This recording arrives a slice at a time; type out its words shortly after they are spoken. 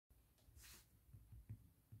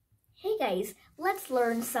guys, let's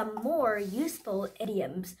learn some more useful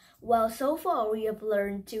idioms. Well, so far we have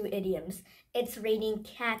learned two idioms. It's raining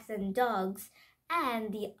cats and dogs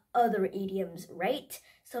and the other idioms, right?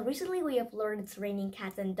 So recently we have learned it's raining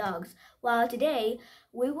cats and dogs. While today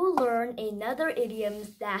we will learn another idiom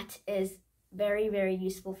that is very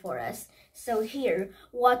useful for us. So here,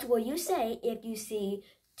 what will you say if you see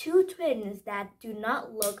two twins that do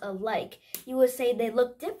not look alike? You will say they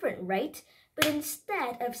look different, right? But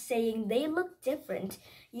instead of saying they look different,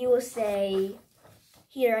 you will say,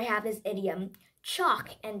 here I have this idiom, chalk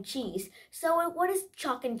and cheese. So what is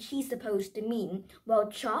chalk and cheese supposed to mean?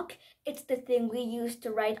 Well, chalk, it's the thing we use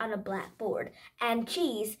to write on a blackboard. And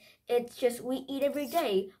cheese, it's just we eat every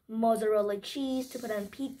day. Mozzarella cheese to put on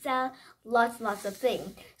pizza, lots of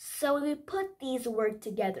things. So we put these words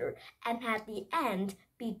together and at the end,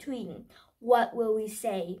 between, what will we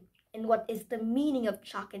say? And what is the meaning of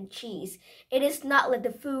chalk and cheese? It is not like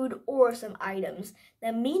the food or some items.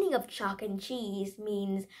 The meaning of chalk and cheese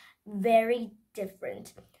means very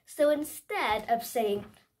different. So instead of saying,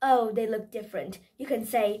 oh, they look different, you can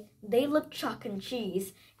say, they look chalk and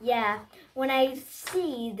cheese. Yeah, when I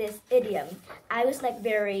see this idiom, I was like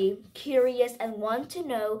very curious and want to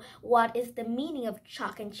know what is the meaning of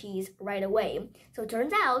chalk and cheese right away. So it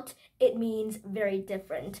turns out it means very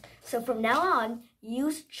different. So from now on,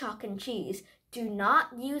 use chalk and cheese. Do not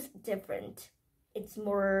use different. It's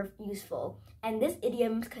more useful. And this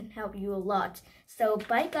idiom can help you a lot. So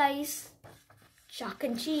bye guys. Chalk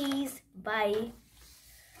and cheese. Bye.